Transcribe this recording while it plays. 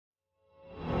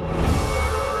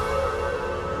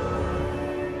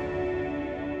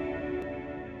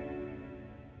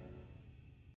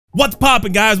What's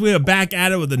poppin', guys? We are back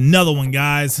at it with another one,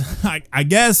 guys. I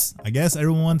guess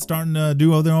everyone's starting to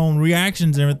do their own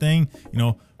reactions and everything. You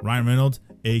know, Ryan Reynolds,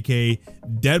 aka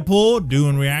Deadpool,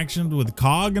 doing reactions with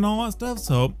Korg and all that stuff.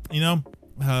 So, you know,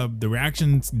 the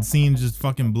reaction scene's just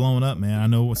fucking blowing up, man. I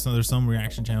know there's some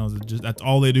reaction channels that just that's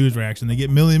all they do is reaction. They get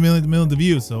millions of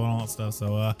views, so all that stuff.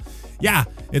 So yeah,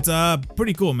 it's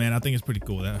pretty cool, man. I think it's pretty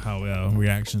cool that how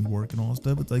reactions work and all that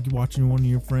stuff. It's like you're watching one of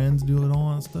your friends do it and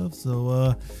all that stuff.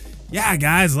 So yeah,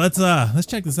 guys, let's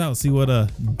check this out. See what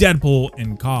Deadpool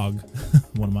and Korg,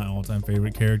 one of my all-time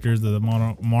favorite characters of the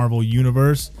Marvel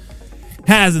universe,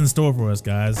 has in store for us,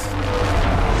 guys.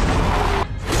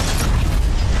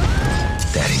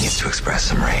 Daddy needs to express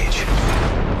some rage.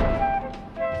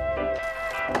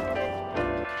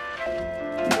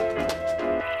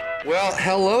 Well,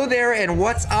 hello there, and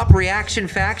what's up, Reaction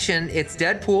Faction? It's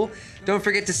Deadpool. Don't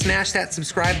forget to smash that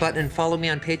subscribe button and follow me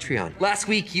on Patreon. Last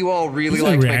week, you all really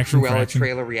liked my Cruella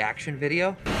trailer reaction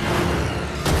video.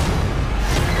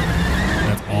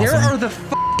 That's awesome. There are the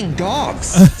f***ing dogs.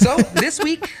 So this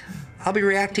week, I'll be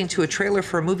reacting to a trailer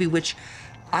for a movie which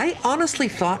I honestly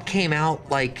thought came out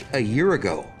like a year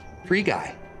ago. Free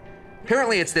Guy.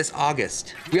 Apparently it's this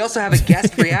August. We also have a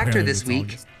guest reactor this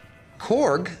week,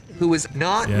 Korg, who was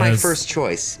not my first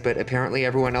choice, but apparently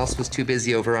everyone else was too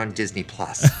busy over on Disney+.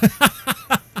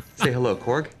 Say hello,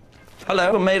 Korg.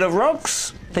 Hello, I'm made of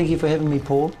rocks. Thank you for having me,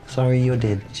 Paul. Sorry you're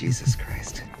dead. Jesus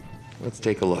Christ. Let's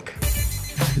take a look.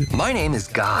 My name is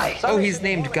Guy. Oh, he's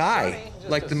named Guy,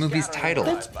 like the movie's title.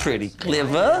 That's pretty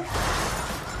clever.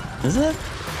 Is it?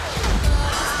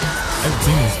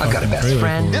 I've got a best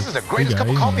friend. This is the greatest cup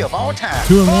of coffee of all time.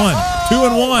 2 in 1. 2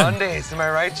 in 1. Mondays, am I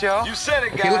right, y'all? You said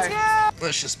it, guys.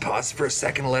 Let's just pause for a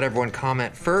second and let everyone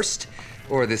comment first,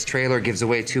 or this trailer gives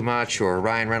away too much, or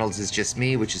Ryan Reynolds is just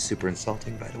me, which is super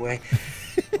insulting, by the way.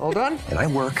 Hold on. And I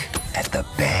work at the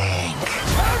bank.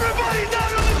 Everybody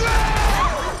down on the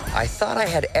ground! I thought I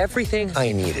had everything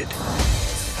I needed.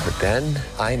 But then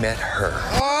I met her.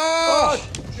 Oh!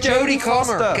 Jodie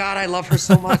Comer. God, I love her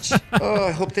so much. Oh,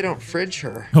 I hope they don't fridge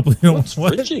her. Hopefully they don't. What's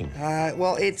fridging?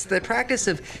 Well, it's the practice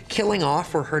of killing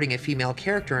off or hurting a female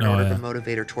character in order to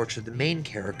motivate or torture the main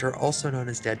character, also known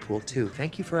as Deadpool 2.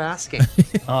 Thank you for asking.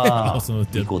 Also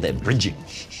we call that bridging.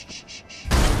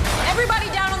 Everybody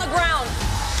down on the ground.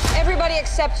 Everybody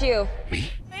except you.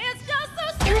 Me? It's just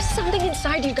so There's something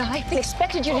inside you, Guy. I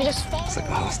expected you to just fall. It's like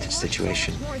a hostage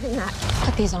situation. More than that.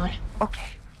 Put these on. Okay,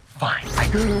 fine.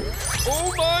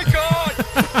 Oh my God!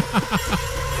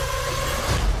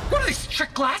 What are these,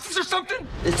 trick glasses or something?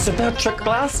 It's about trick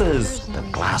glasses. The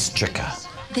glass tricker.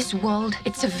 This world,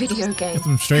 it's a video game.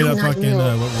 Some straight up fucking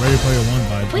Ready Player One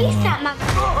vibe. Please stop my...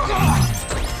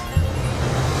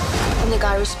 I'm the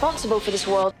guy responsible for this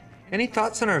world. Any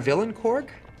thoughts on our villain, Korg?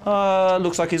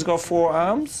 Looks like he's got 4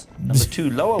 arms, and the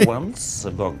 2 lower ones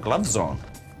have got gloves on.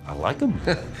 I like them.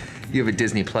 You have a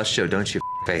Disney Plus show, don't you,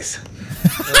 face?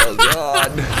 Oh,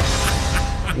 God.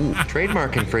 Ooh,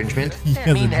 trademark infringement. Does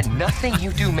that mean that nothing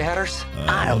you do matters?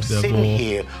 I am sitting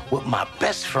here with my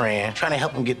best friend trying to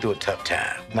help him get through a tough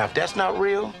time. Now, if that's not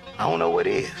real, I don't know what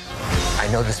is. I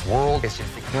know this world is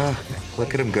just...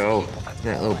 Look at him go.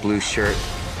 That little blue shirt.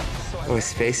 Oh,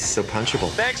 his face is so punchable.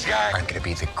 Thanks, guy. I'm gonna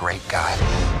be the great guy.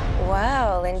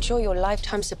 Well, enjoy your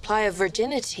lifetime supply of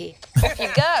virginity. Off you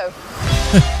go.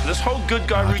 This whole good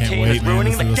guy I can't routine wait, is man.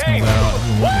 ruining the game.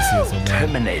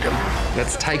 Terminate him.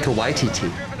 That's Taika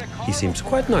Waititi. He seems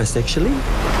quite nice, actually.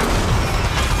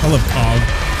 I love Korg.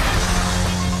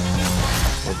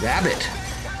 A rabbit.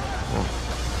 Oh.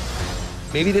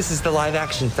 Maybe this is the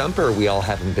live-action thumper we all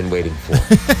haven't been waiting for.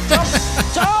 Jump!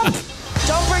 Jump!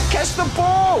 Jump and catch the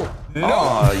ball! No!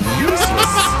 Oh,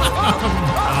 useless.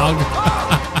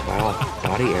 Wow,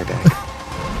 body airbag.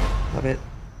 Love it.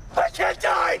 I can't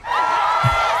die!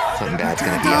 Something bad's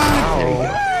gonna be up. There you go.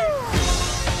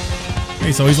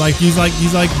 Hey, so he's like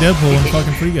Deadpool and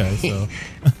fucking Free Guy. So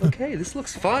Okay, this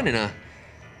looks fun in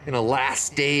a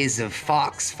last days of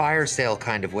Fox fire sale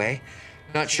kind of way.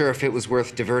 Not sure if it was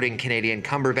worth diverting Canadian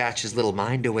Cumberbatch's little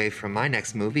mind away from my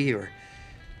next movie, or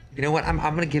you know what? I'm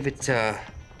gonna give it.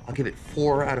 I'll give it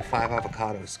 4 out of 5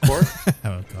 avocados. Korg?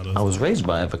 avocados. I was raised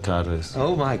by avocados.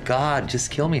 Oh my God! Just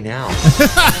kill me now.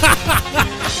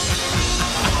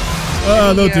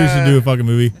 Those two should do a fucking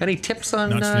movie. Any tips on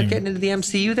getting into the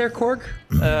MCU there, Korg?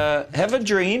 Have a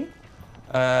dream,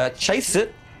 chase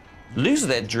it, lose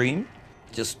that dream,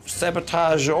 just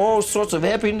sabotage all sorts of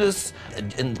happiness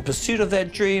in the pursuit of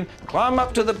that dream, climb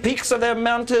up to the peaks of that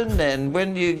mountain, and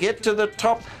when you get to the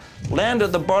top, land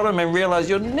at the bottom and realize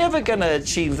you're never gonna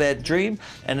achieve that dream,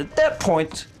 and at that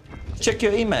point, check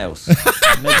your emails.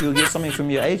 Maybe you'll get something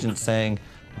from your agent saying,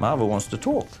 Marvel wants to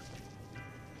talk.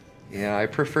 Yeah, I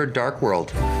prefer Dark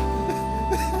World.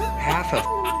 Half a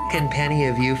f***ing penny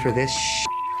of you for this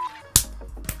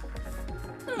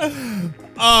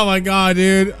Oh my god,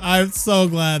 dude. I'm so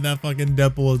glad that fucking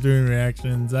Deadpool is doing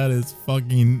reactions. That is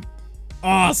fucking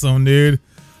awesome, dude.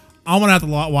 I'm gonna have to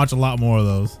watch a lot more of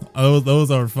those.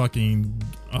 Those are fucking,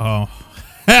 oh,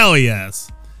 hell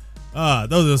yes.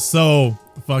 Those are so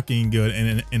fucking good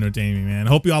and entertaining, man.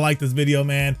 Hope y'all like this video,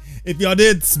 man. If y'all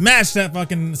did, smash that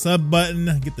fucking sub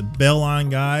button, get the bell on,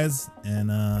 guys. And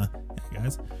yeah,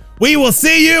 guys, we will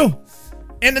see you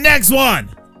in the next one.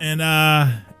 And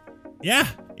yeah,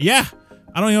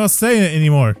 I don't even know what to say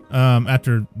anymore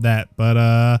after that.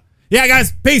 But yeah,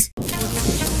 guys, peace.